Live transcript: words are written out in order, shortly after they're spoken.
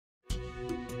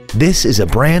This is a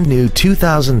brand new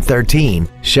 2013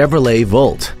 Chevrolet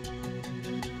Volt.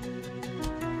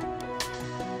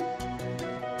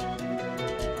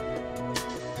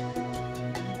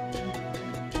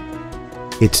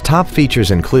 Its top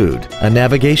features include a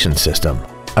navigation system,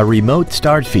 a remote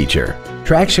start feature,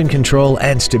 traction control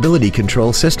and stability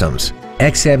control systems,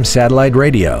 XM satellite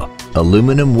radio,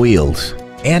 aluminum wheels,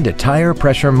 and a tire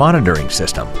pressure monitoring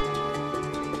system.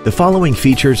 The following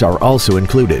features are also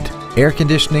included: air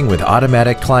conditioning with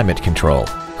automatic climate control,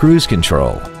 cruise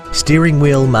control, steering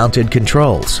wheel mounted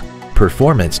controls,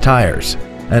 performance tires,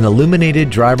 an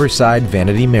illuminated driver's side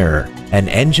vanity mirror, an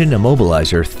engine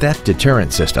immobilizer theft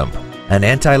deterrent system, an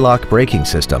anti-lock braking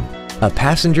system, a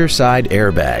passenger side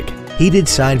airbag, heated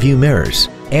side view mirrors,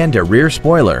 and a rear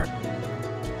spoiler.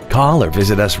 Call or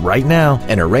visit us right now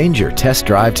and arrange your test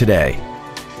drive today.